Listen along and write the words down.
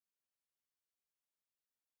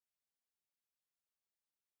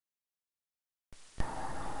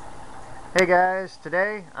Hey guys,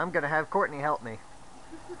 today I'm gonna have Courtney help me.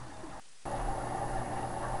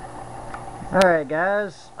 Alright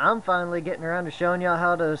guys, I'm finally getting around to showing y'all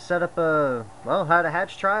how to set up how to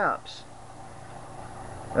hatch Triops.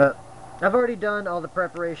 I've already done all the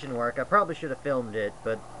preparation work. I probably should have filmed it,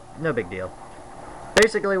 but no big deal.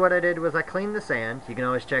 Basically what I did was I cleaned the sand. You can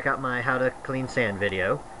always check out my how to clean sand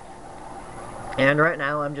video. And right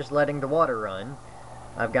now I'm just letting the water run.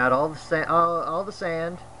 I've got all the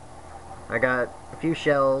sand. I got a few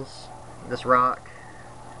shells, this rock,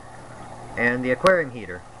 and the aquarium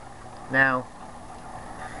heater. Now,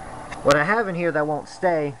 what I have in here that won't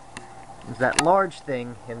stay is that large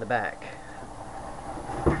thing in the back.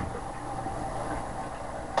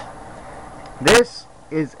 This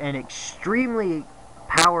is an extremely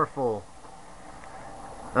powerful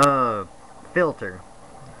filter.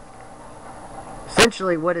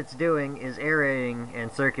 Essentially what it's doing is aerating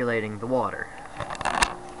and circulating the water.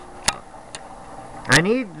 I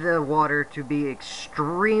need the water to be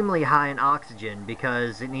extremely high in oxygen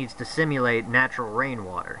because it needs to simulate natural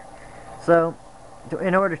rainwater. So,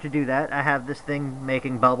 in order to do that, I have this thing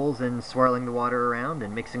making bubbles and swirling the water around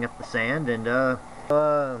and mixing up the sand, and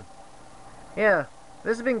yeah,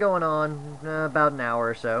 this has been going on about an hour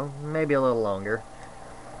or so, maybe a little longer.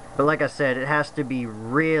 But like I said, it has to be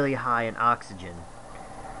really high in oxygen.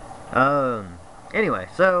 Anyway,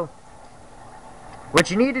 so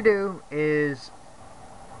what you need to do is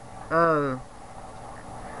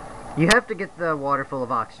you have to get the water full of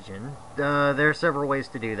oxygen. There are several ways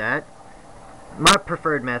to do that. My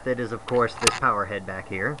preferred method is, of course, this power head back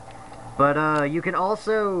here. But you can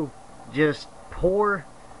also just pour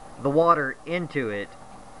the water into it,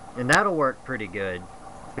 and that'll work pretty good.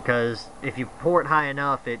 Because if you pour it high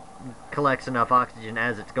enough, it collects enough oxygen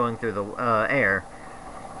as it's going through the air.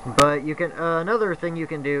 But you can another thing you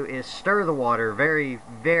can do is stir the water very,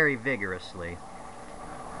 very vigorously.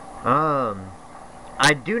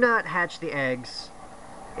 I do not hatch the eggs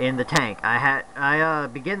in the tank. I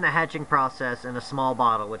begin the hatching process in a small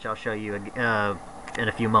bottle, which I'll show you in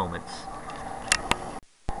a few moments.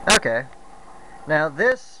 Okay, now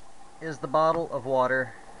this is the bottle of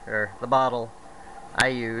water, or the bottle I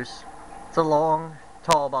use. It's a long,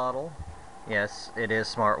 tall bottle. Yes, it is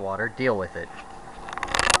smart water. Deal with it.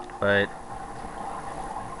 But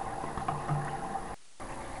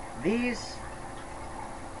these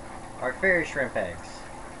are fairy shrimp eggs.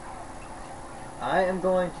 I am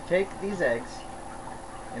going to take these eggs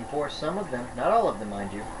and pour some of them, not all of them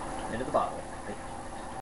mind you, into the bottle.